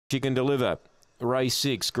She can deliver. Race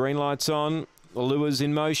 6. Green lights on. The lures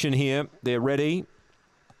in motion here. They're ready.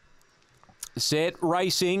 Set,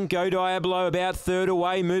 racing, Go Diablo about third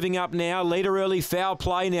away, moving up now. Leader early, Foul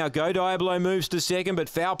Play now. Go Diablo moves to second, but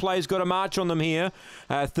Foul Play's got a march on them here.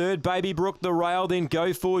 Third, Baby Brook, the rail, then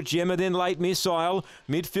Go For Gemma, then Late Missile.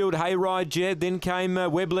 Midfield, Hayride Jed, then came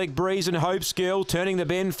Webleg Breeze and Hope's Girl, turning the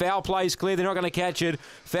bend. Foul Play's clear, they're not going to catch it.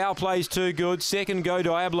 Foul Play's too good. Second, Go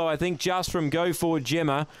Diablo, I think, just from Go For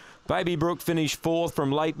Gemma. Baby Brook finished fourth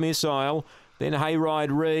from Late Missile. Then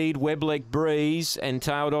Hayride Reed, Webleg Breeze, and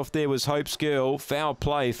tailed off there was Hope's Girl. Foul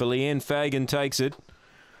Play for Leanne Fagan takes it.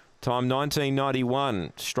 Time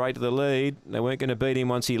 1991, straight to the lead. They weren't going to beat him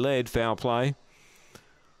once he led, Foul Play.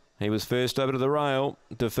 He was first over to the rail,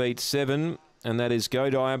 defeats 7, and that is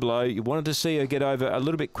Go Diablo. You wanted to see her get over a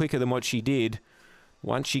little bit quicker than what she did.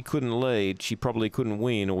 Once she couldn't lead, she probably couldn't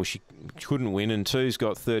win, or she couldn't win, and 2's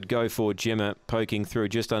got third Go For Gemma poking through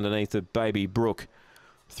just underneath the Baby Brook.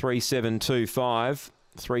 3-7-2-5,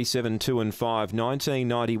 3-7-2 and 5,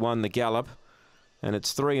 1991 the gallop, and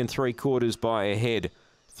it's 3 3/4 by a head.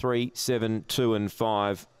 3-7-2 and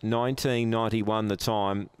 5, 1991 the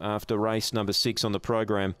time after race number 6 on the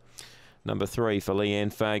program. Number 3 for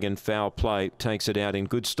Leanne Fagan, Foul Play, takes it out in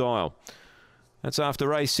good style. That's after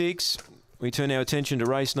race 6. We turn our attention to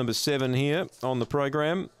race number 7 here on the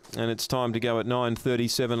program, and it's time to go at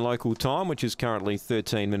 9:37 local time, which is currently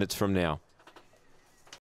 13 minutes from now.